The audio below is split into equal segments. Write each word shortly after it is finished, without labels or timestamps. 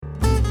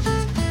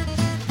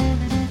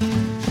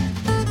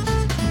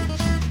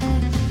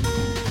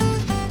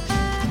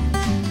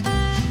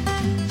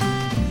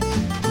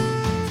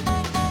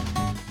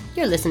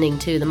You're listening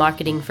to the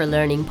Marketing for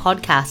Learning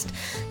podcast,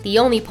 the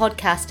only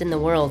podcast in the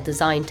world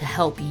designed to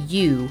help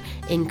you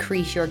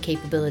increase your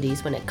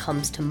capabilities when it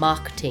comes to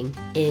marketing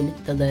in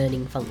the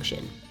learning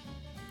function.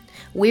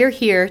 We're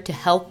here to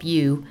help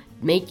you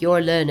make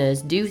your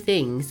learners do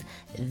things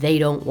they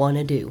don't want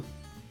to do.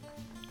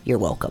 You're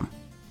welcome.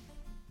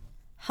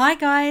 Hi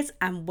guys,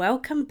 and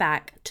welcome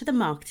back to the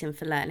Marketing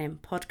for Learning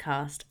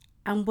podcast,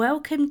 and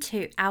welcome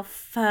to our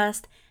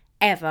first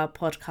ever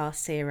podcast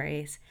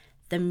series,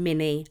 the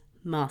Mini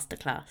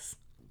Masterclass.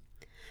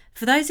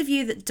 For those of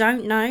you that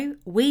don't know,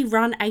 we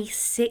run a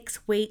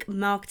 6-week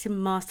marketing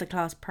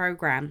masterclass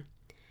program.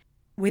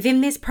 Within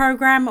this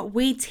program,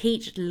 we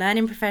teach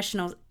learning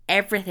professionals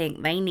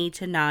everything they need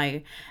to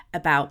know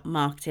about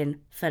marketing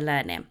for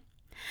learning.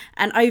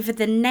 And over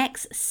the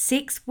next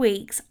 6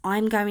 weeks,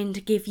 I'm going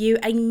to give you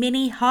a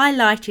mini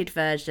highlighted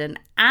version,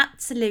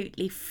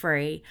 absolutely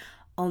free,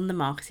 on the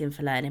Marketing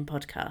for Learning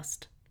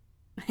podcast.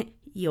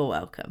 You're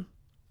welcome.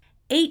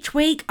 Each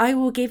week, I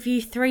will give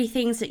you 3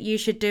 things that you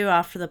should do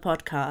after the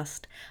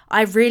podcast.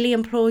 I really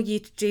implore you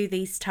to do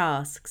these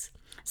tasks.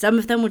 Some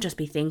of them will just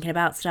be thinking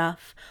about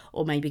stuff,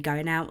 or maybe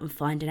going out and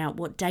finding out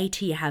what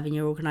data you have in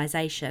your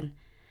organisation.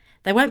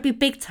 They won't be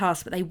big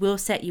tasks, but they will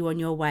set you on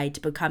your way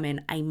to becoming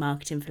a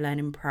Marketing for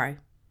Learning pro.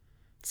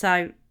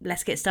 So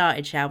let's get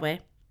started, shall we?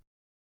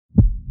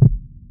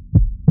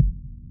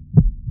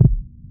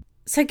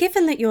 So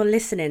given that you're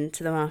listening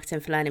to the Marketing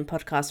for Learning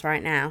podcast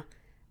right now,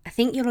 I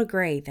think you'll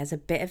agree there's a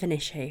bit of an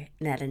issue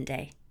in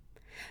L&D.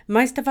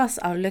 Most of us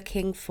are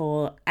looking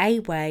for a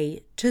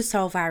way to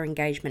solve our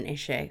engagement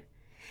issue.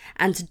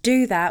 And to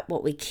do that,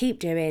 what we keep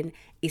doing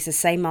is the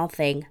same old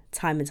thing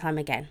time and time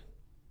again.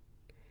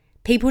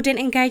 People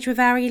didn't engage with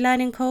our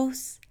e-learning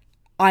course?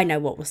 I know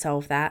what will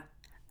solve that.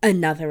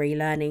 Another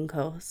e-learning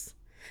course.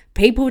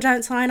 People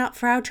don't sign up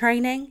for our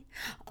training?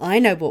 I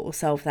know what will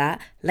solve that.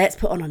 Let's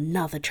put on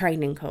another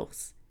training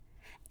course.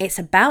 It's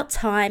about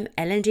time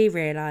L&D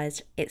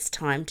realised it's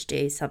time to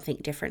do something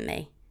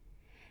differently.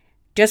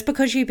 Just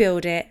because you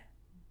build it,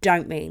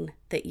 don't mean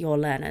that your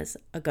learners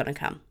are going to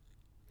come.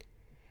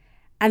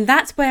 And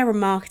that's where a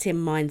marketing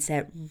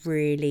mindset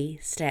really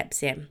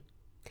steps in.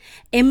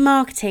 In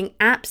marketing,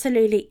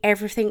 absolutely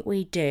everything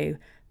we do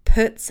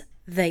puts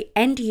the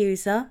end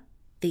user,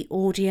 the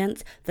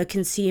audience, the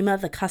consumer,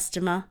 the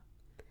customer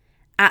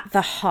at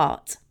the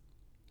heart.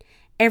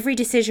 Every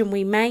decision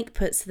we make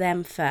puts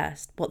them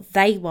first, what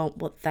they want,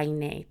 what they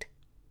need.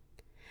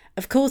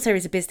 Of course, there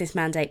is a business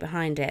mandate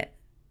behind it.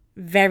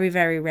 Very,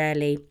 very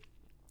rarely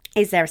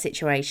is there a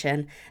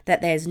situation that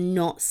there's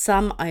not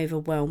some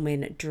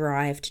overwhelming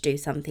drive to do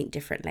something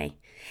differently.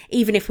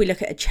 Even if we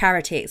look at a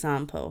charity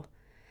example,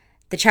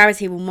 the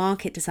charity will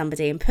market to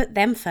somebody and put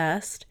them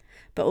first,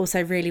 but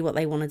also really what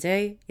they want to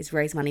do is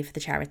raise money for the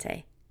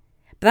charity.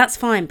 But that's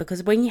fine,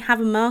 because when you have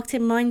a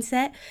marketing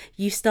mindset,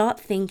 you start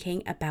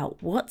thinking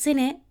about what's in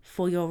it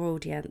for your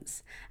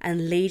audience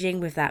and leading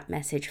with that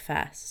message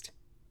first.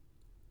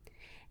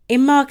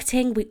 In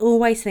marketing, we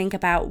always think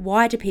about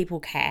why do people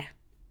care?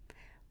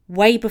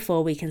 Way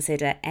before we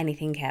consider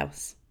anything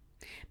else.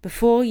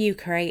 Before you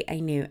create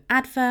a new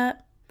advert,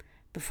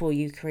 before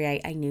you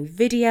create a new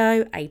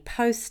video, a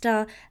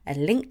poster, a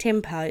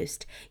LinkedIn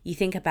post, you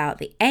think about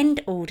the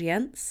end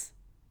audience,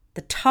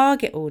 the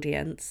target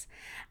audience,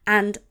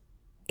 and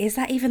is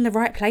that even the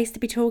right place to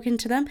be talking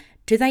to them?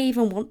 Do they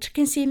even want to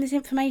consume this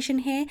information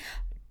here?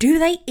 Do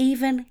they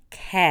even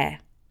care?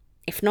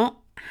 If not,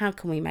 how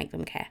can we make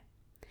them care?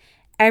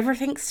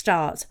 Everything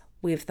starts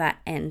with that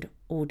end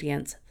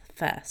audience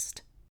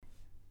first.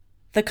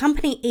 The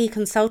company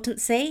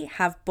eConsultancy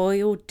have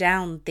boiled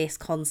down this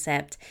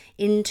concept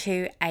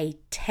into a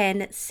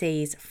 10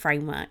 C's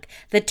framework,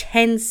 the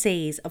 10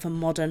 C's of a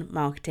modern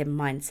marketing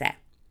mindset.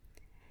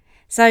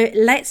 So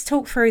let's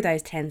talk through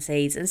those 10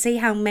 C's and see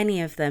how many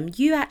of them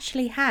you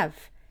actually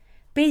have.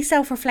 Be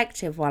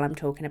self-reflective while I'm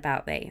talking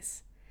about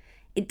these.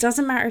 It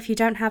doesn't matter if you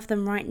don't have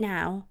them right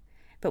now,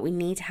 but we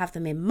need to have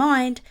them in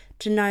mind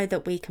to know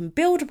that we can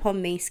build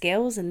upon these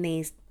skills and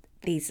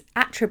these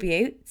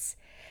attributes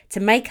to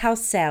make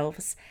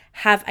ourselves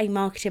have a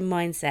marketing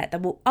mindset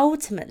that will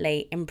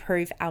ultimately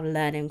improve our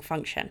learning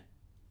function.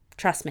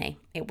 Trust me,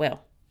 it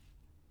will.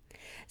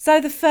 So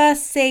the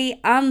first C,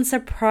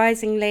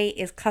 unsurprisingly,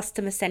 is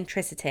customer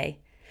centricity.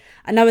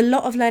 I know a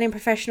lot of learning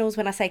professionals,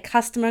 when I say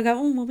customer, go,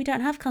 oh, well, we don't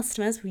have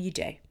customers. Well, you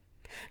do.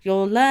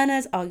 Your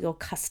learners are your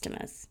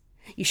customers.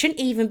 You shouldn't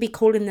even be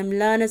calling them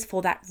learners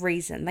for that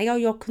reason. They are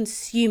your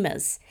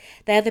consumers.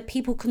 They're the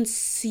people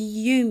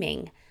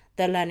consuming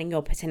the learning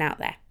you're putting out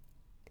there.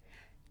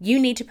 You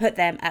need to put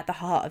them at the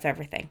heart of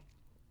everything.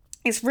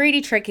 It's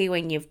really tricky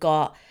when you've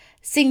got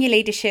senior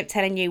leadership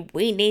telling you,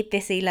 we need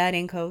this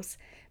e-learning course,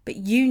 but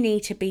you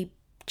need to be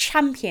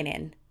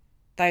championing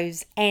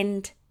those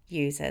end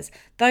users,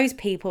 those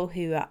people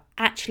who are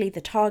actually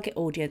the target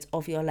audience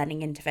of your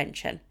learning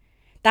intervention.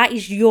 That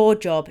is your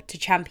job to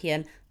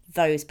champion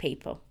those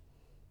people.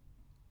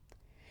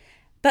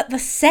 But the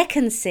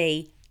second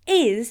C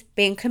is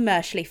being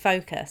commercially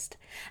focused,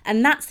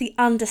 and that's the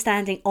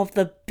understanding of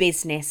the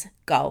business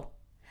goal.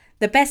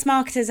 The best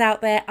marketers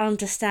out there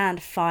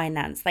understand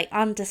finance. They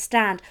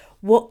understand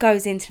what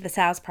goes into the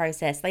sales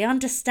process. They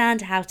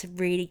understand how to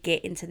really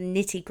get into the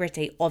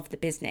nitty-gritty of the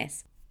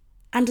business.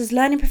 And as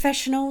learning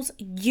professionals,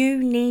 you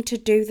need to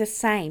do the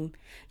same.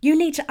 You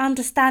need to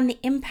understand the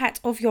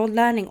impact of your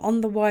learning on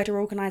the wider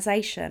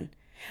organisation.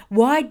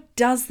 Why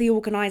does the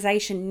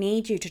organisation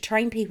need you to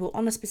train people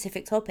on a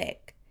specific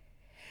topic?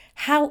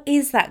 How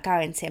is that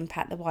going to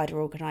impact the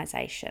wider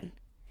organisation?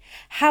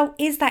 How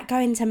is that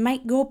going to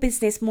make your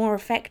business more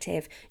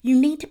effective? You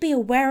need to be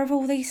aware of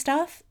all this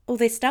stuff,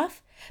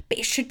 but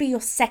it should be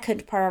your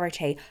second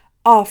priority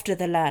after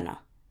the learner.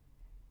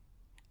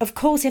 Of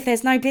course, if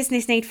there's no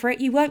business need for it,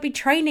 you won't be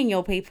training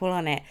your people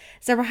on it.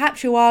 So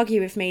perhaps you'll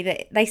argue with me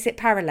that they sit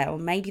parallel,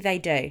 and maybe they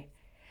do.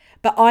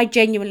 But I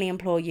genuinely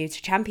implore you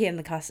to champion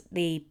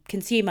the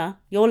consumer,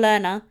 your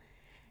learner,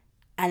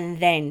 and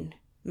then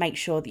make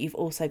sure that you've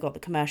also got the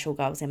commercial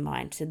goals in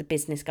mind, so the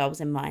business goals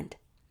in mind.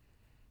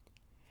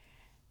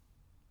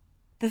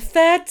 The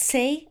third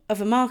C of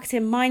a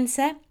marketing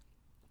mindset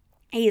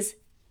is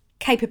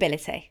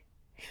capability.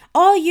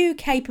 Are you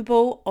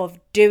capable of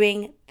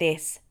doing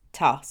this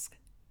task?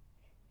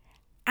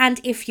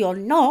 And if you're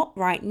not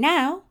right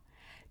now,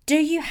 do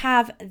you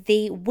have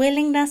the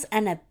willingness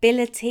and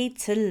ability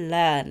to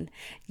learn?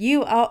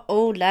 You are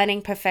all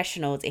learning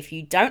professionals. If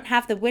you don't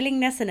have the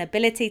willingness and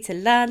ability to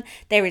learn,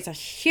 there is a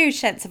huge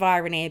sense of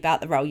irony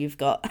about the role you've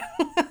got.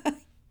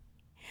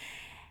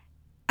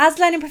 As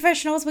learning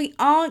professionals, we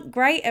aren't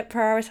great at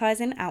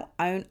prioritising our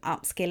own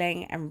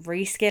upskilling and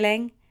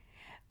reskilling,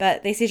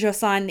 but this is your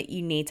sign that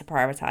you need to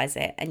prioritise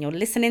it. And you're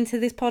listening to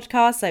this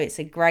podcast, so it's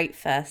a great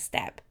first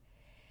step.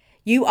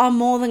 You are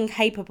more than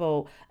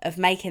capable of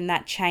making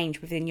that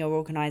change within your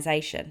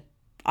organisation.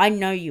 I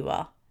know you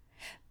are.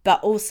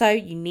 But also,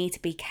 you need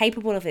to be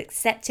capable of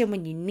accepting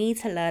when you need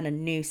to learn a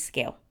new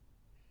skill.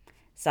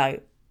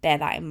 So, bear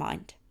that in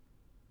mind.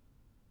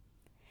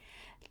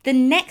 The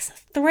next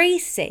 3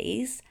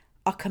 C's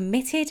are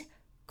committed,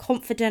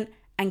 confident,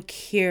 and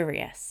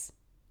curious.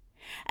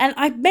 And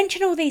I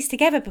mention all these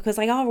together because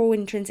they are all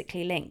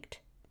intrinsically linked.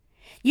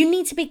 You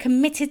need to be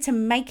committed to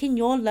making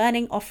your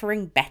learning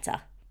offering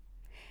better.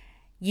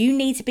 You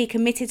need to be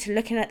committed to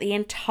looking at the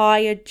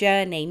entire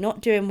journey,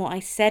 not doing what I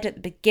said at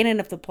the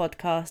beginning of the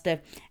podcast of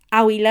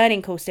our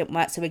e-learning course didn't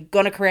work, so we're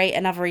going to create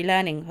another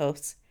e-learning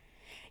course.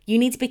 You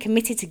need to be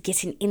committed to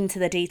getting into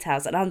the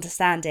details and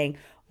understanding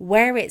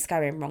where it's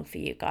going wrong for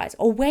you guys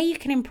or where you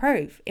can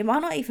improve. It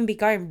might not even be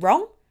going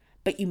wrong,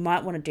 but you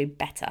might want to do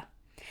better.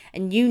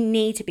 And you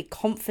need to be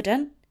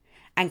confident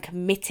and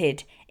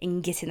committed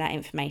in getting that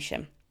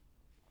information.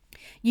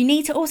 You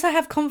need to also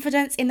have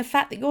confidence in the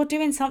fact that you're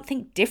doing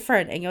something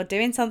different and you're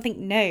doing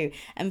something new.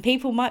 And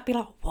people might be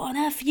like, what on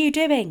earth are you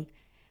doing?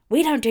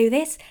 We don't do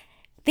this.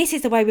 This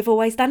is the way we've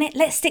always done it.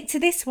 Let's stick to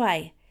this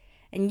way.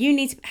 And you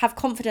need to have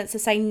confidence to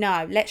say,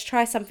 no, let's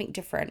try something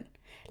different.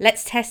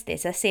 Let's test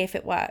this. Let's see if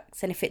it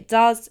works. And if it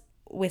does,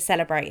 we're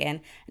celebrating.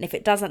 And if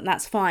it doesn't,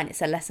 that's fine.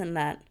 It's a lesson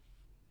learned.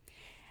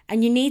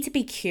 And you need to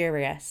be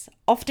curious.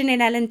 Often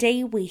in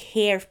L&D, we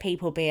hear of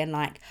people being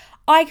like,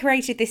 I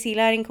created this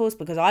e-learning course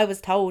because I was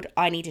told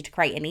I needed to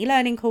create an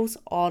e-learning course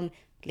on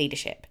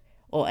leadership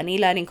or an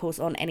e-learning course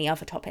on any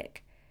other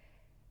topic.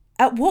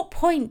 At what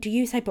point do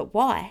you say, but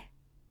why?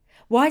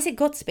 Why has it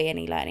got to be an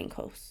e-learning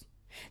course?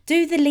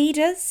 Do the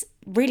leaders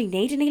really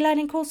need an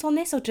e-learning course on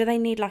this, or do they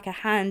need like a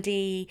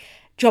handy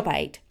job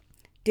aid?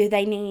 Do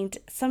they need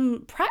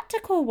some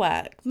practical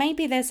work?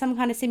 Maybe there's some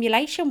kind of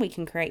simulation we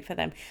can create for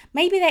them.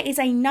 Maybe there is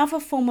another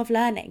form of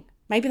learning.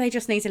 Maybe they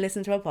just need to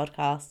listen to a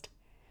podcast.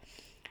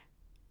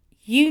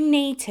 You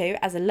need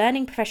to, as a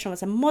learning professional,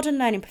 as a modern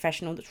learning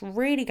professional that's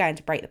really going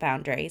to break the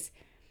boundaries.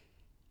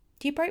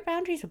 Do you break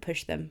boundaries or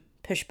push them?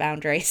 Push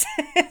boundaries.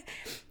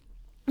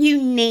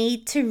 You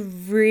need to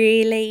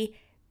really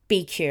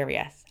be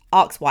curious.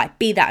 Ask why.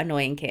 Be that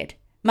annoying kid.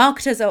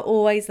 Marketers are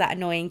always that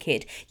annoying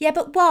kid. Yeah,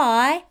 but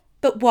why?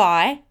 But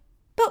why?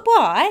 But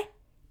why?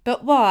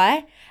 But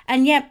why?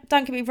 And yeah,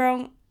 don't get me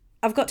wrong,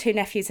 I've got 2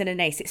 nephews and a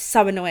niece. It's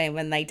so annoying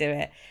when they do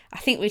it. I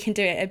think we can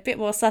do it a bit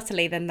more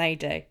subtly than they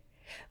do.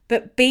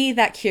 But be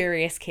that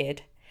curious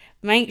kid.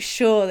 Make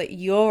sure that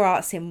you're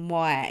asking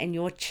why and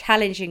you're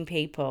challenging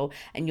people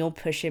and you're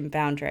pushing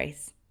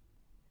boundaries.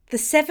 The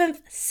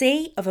 7th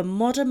C of a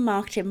modern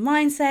marketing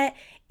mindset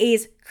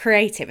is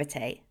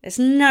creativity. There's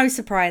no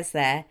surprise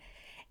there.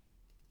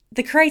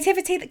 The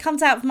creativity that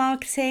comes out of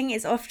marketing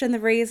is often the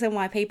reason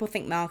why people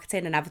think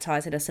marketing and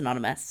advertising are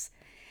synonymous.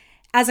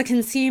 As a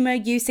consumer,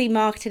 you see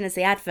marketing as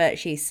the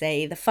adverts you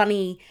see, the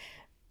funny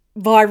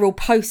viral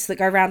posts that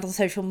go around on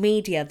social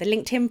media, the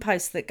LinkedIn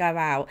posts that go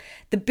out,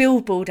 the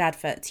billboard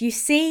adverts. You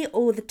see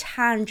all the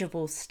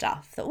tangible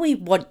stuff that we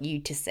want you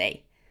to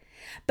see.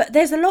 But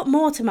there's a lot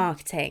more to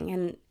marketing.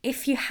 And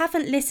if you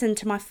haven't listened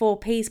to my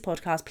 4Ps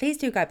podcast, please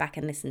do go back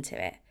and listen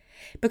to it.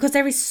 Because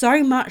there is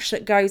so much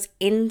that goes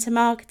into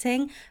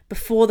marketing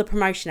before the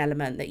promotion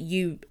element that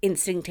you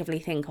instinctively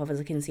think of as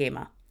a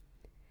consumer.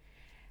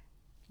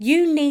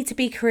 You need to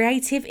be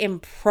creative in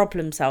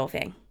problem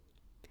solving.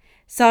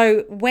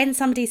 So when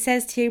somebody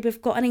says to you,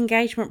 we've got an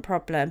engagement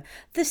problem,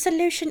 the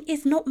solution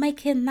is not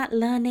making that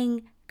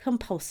learning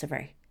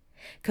compulsory.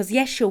 Because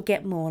yes, you'll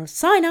get more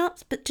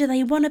sign-ups, but do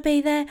they want to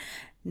be there?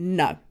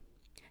 No.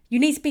 You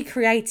need to be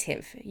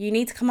creative. You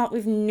need to come up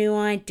with new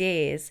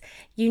ideas.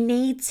 You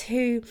need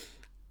to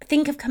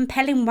think of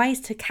compelling ways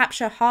to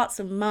capture hearts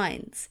and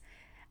minds.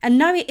 And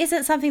no, it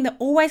isn't something that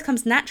always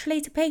comes naturally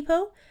to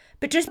people,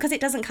 but just because it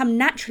doesn't come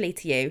naturally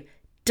to you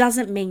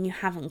doesn't mean you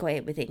haven't got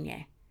it within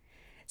you.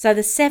 So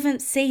the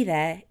 7th C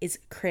there is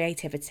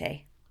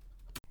creativity.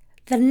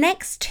 The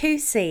next 2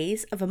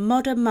 C's of a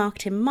modern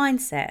marketing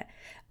mindset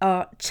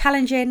are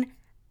challenging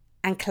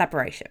and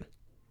collaboration.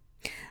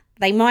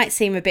 They might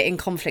seem a bit in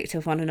conflict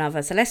with one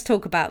another, so let's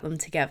talk about them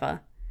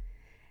together.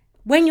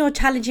 When you're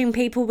challenging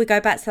people, we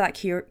go back to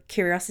that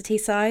curiosity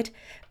side,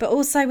 but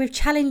also with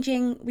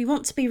challenging, we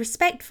want to be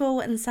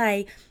respectful and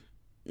say,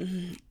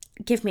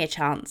 give me a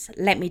chance,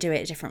 let me do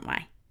it a different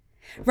way.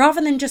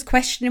 Rather than just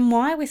questioning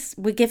why,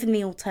 we're giving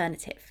the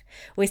alternative.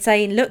 We're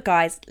saying, look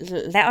guys,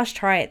 let us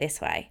try it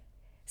this way.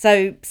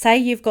 So say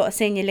you've got a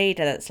senior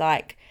leader that's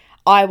like,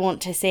 I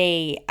want to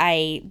see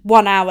a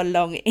 1 hour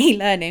long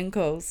e-learning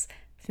course.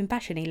 I've been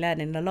bashing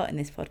e-learning a lot in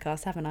this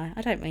podcast, haven't I?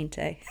 I don't mean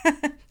to.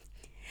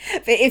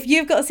 But if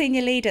you've got a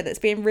senior leader that's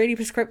being really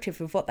prescriptive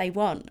with what they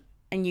want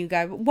and you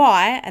go,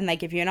 why? And they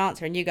give you an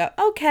answer and you go,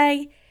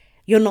 okay,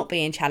 you're not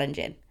being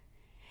challenging.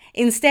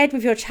 Instead,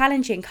 with your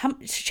challenging,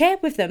 share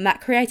with them that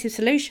creative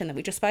solution that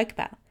we just spoke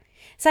about.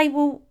 Say,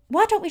 well,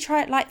 why don't we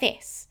try it like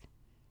this?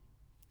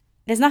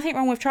 There's nothing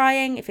wrong with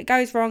trying. If it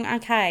goes wrong,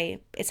 okay,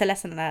 it's a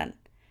lesson learned.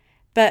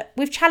 But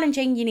with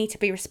challenging, you need to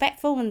be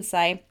respectful and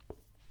say,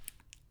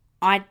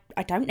 I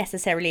don't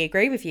necessarily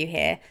agree with you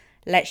here.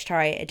 Let's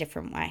try it a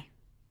different way.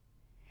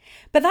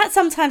 But that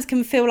sometimes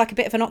can feel like a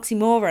bit of an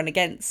oxymoron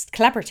against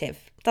collaborative,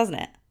 doesn't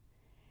it?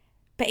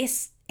 But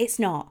it's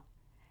not.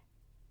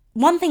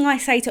 One thing I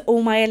say to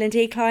all my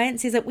L&D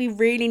clients is that we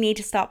really need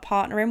to start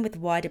partnering with the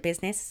wider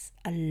business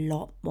a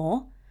lot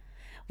more.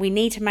 We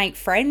need to make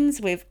friends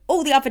with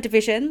all the other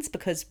divisions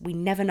because we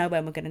never know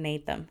when we're going to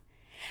need them.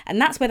 And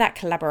that's where that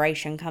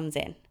collaboration comes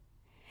in.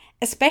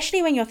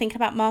 Especially when you're thinking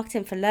about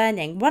marketing for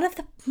learning, one of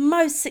the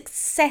most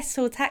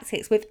successful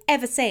tactics we've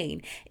ever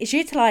seen is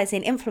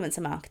utilising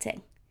influencer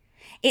marketing.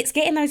 It's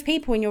getting those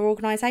people in your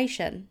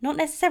organisation, not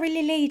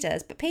necessarily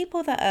leaders, but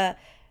people that are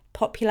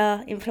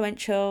popular,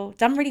 influential,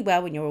 done really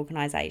well in your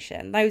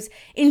organisation, those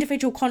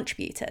individual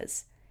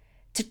contributors,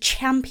 to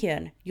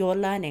champion your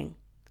learning.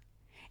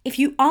 If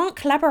you aren't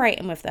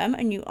collaborating with them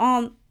and you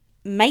aren't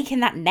making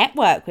that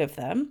network with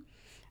them,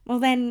 well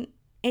then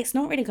it's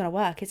not really going to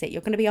work, is it?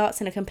 You're going to be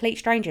asking a complete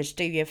stranger to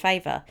do you a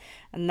favour,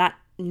 and that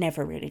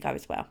never really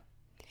goes well.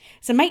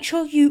 So make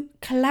sure you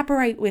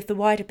collaborate with the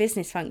wider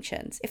business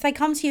functions. If they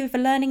come to you with a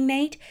learning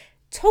need,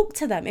 talk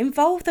to them,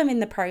 involve them in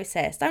the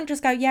process. Don't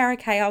just go, yeah,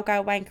 okay, I'll go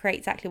away and create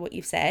exactly what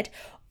you've said.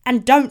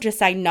 And don't just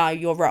say, no,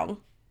 you're wrong.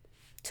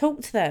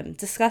 Talk to them,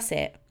 discuss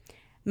it.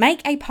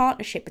 Make a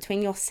partnership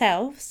between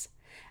yourselves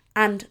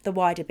and the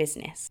wider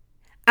business.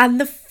 And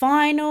the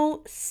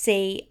final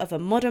C of a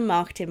modern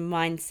marketing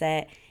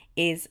mindset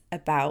is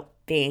about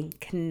being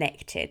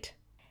connected.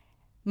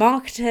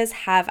 Marketers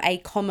have a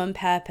common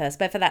purpose,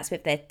 whether that's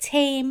with their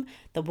team,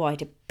 the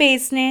wider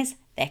business,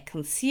 their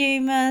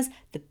consumers,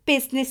 the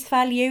business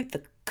value,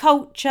 the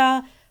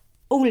culture,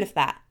 all of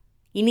that.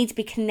 You need to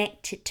be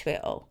connected to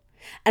it all.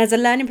 And as a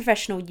learning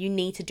professional, you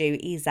need to do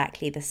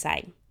exactly the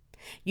same.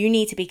 You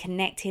need to be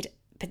connected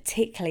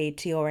particularly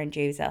to your end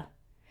user,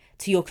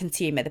 to your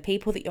consumer, the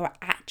people that you're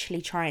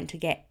actually trying to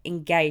get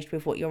engaged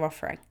with what you're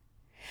offering.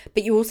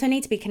 But you also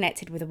need to be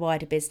connected with a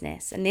wider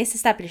business. And this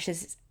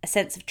establishes a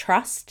sense of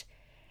trust.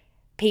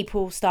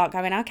 People start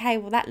going, okay,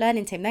 well, that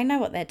learning team, they know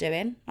what they're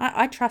doing.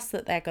 I trust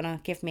that they're going to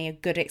give me a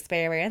good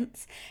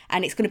experience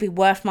and it's going to be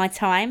worth my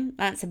time.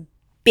 That's a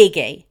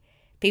biggie.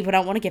 People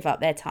don't want to give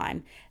up their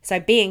time. So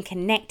being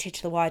connected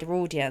to the wider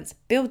audience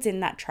builds in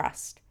that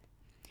trust.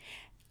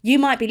 You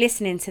might be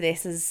listening to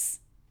this as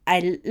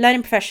a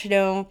learning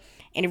professional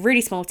in a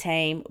really small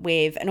team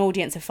with an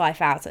audience of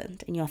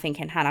 5,000 and you're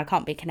thinking, Hannah, I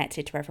can't be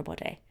connected to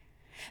everybody.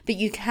 But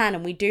you can,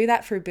 and we do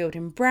that through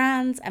building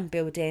brands and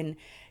building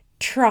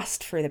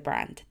trust through the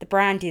brand. The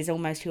brand is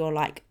almost your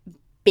like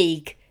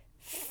big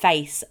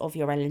face of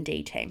your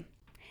L&D team.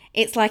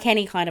 It's like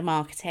any kind of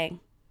marketing.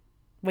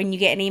 When you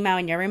get an email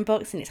in your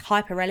inbox and it's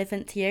hyper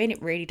relevant to you and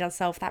it really does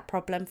solve that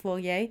problem for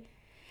you,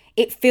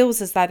 it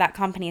feels as though that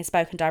company has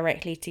spoken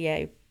directly to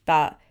you,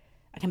 but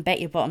I can bet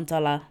your bottom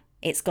dollar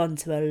it's gone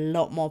to a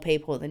lot more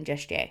people than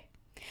just you.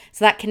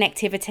 So that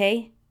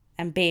connectivity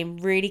and being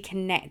really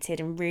connected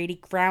and really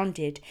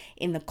grounded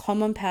in the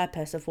common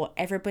purpose of what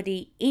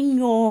everybody in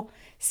your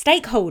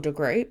stakeholder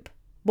group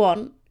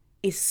want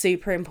is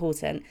super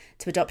important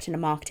to adopting a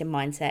marketing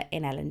mindset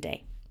in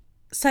L&D.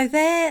 So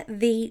they're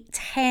the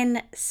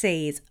 10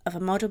 C's of a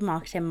modern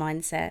marketing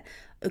mindset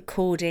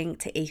according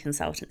to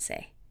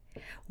eConsultancy.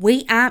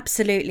 We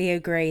absolutely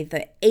agree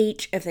that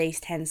each of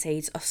these 10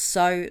 C's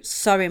are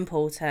so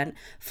important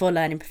for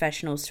learning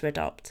professionals to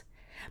adopt.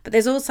 But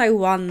there's also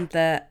one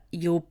that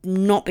you'll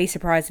not be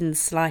surprised in the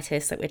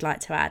slightest that we'd like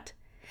to add.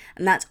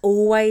 And that's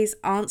always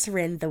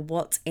answering the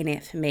what's in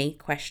it for me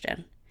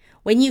question.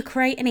 When you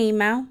create an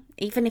email,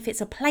 even if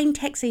it's a plain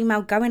text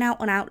email going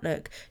out on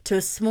Outlook to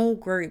a small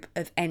group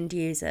of end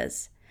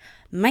users,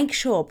 make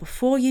sure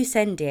before you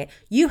send it,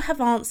 you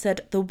have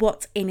answered the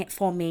what's in it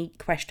for me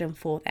question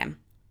for them.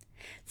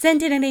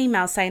 Sending an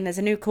email saying there's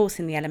a new course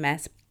in the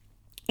LMS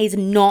is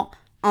not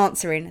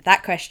answering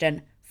that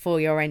question for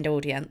your end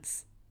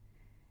audience.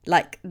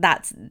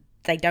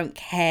 They don't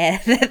care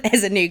that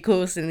there's a new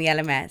course in the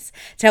LMS.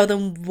 Tell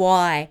them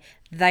why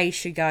they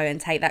should go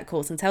and take that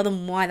course and tell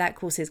them why that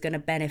course is going to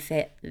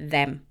benefit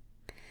them.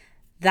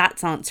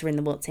 That's answering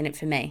the what's in it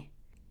for me.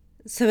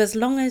 So as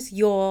long as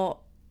you're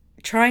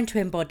trying to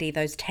embody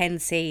those 10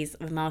 C's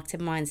of marketing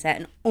mindset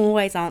and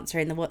always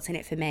answering the what's in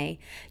it for me,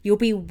 you'll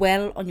be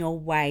well on your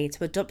way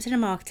to adopting a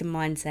marketing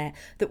mindset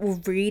that will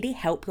really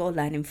help your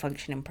learning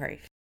function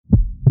improve.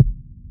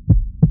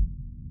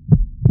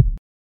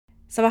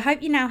 So I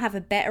hope you now have a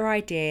better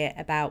idea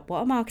about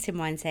what a marketing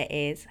mindset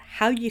is,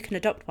 how you can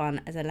adopt one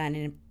as a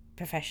learning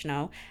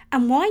professional,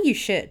 and why you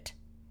should.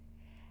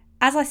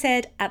 As I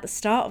said at the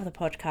start of the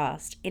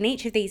podcast, in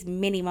each of these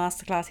mini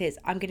masterclasses,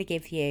 I'm going to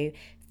give you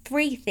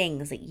 3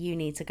 things that you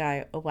need to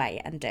go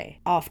away and do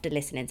after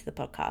listening to the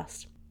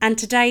podcast. And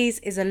today's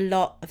is a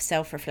lot of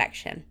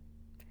self-reflection.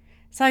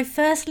 So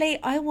firstly,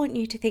 I want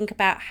you to think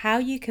about how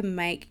you can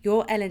make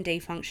your L&D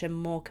function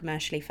more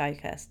commercially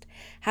focused.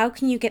 How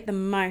can you get the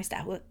most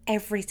out of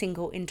every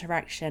single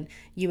interaction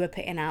you are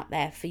putting out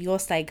there for your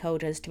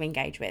stakeholders to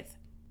engage with?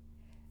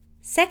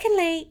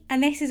 Secondly,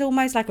 and this is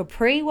almost like a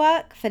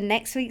pre-work for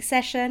next week's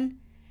session,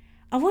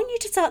 I want you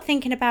to start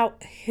thinking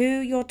about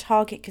who your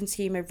target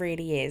consumer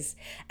really is,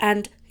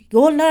 and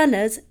your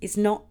learners is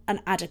not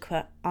an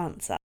adequate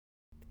answer.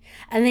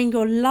 And then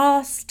your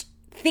last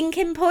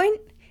thinking point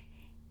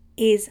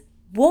is,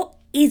 what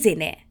is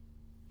in it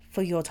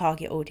for your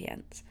target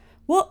audience?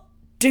 What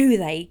do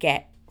they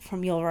get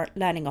from your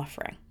learning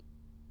offering?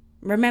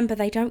 Remember,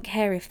 they don't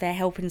care if they're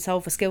helping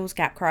solve a skills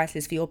gap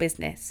crisis for your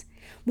business.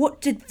 What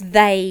did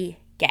they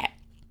get?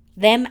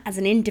 Them as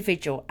an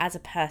individual, as a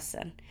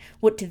person,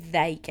 what do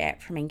they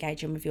get from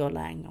engaging with your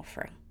learning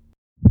offering?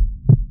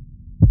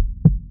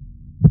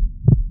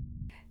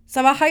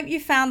 So I hope you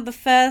found the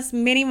first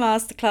mini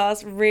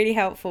masterclass really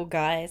helpful,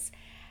 guys.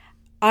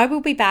 I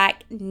will be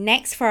back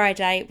next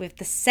Friday with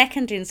the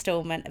second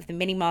instalment of the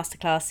mini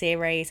masterclass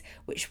series,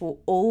 which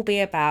will all be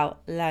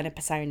about learner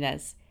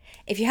personas.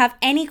 If you have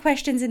any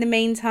questions in the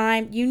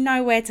meantime, you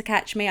know where to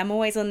catch me. I'm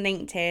always on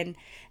LinkedIn.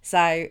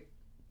 So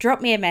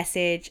drop me a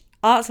message,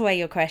 answer away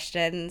your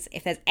questions.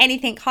 If there's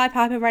anything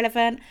hyper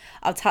relevant,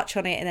 I'll touch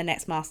on it in the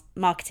next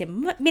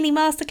marketing mini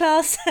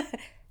masterclass.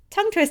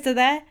 Tongue twister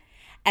there.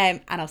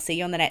 And I'll see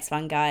you on the next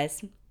one,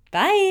 guys.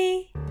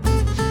 Bye.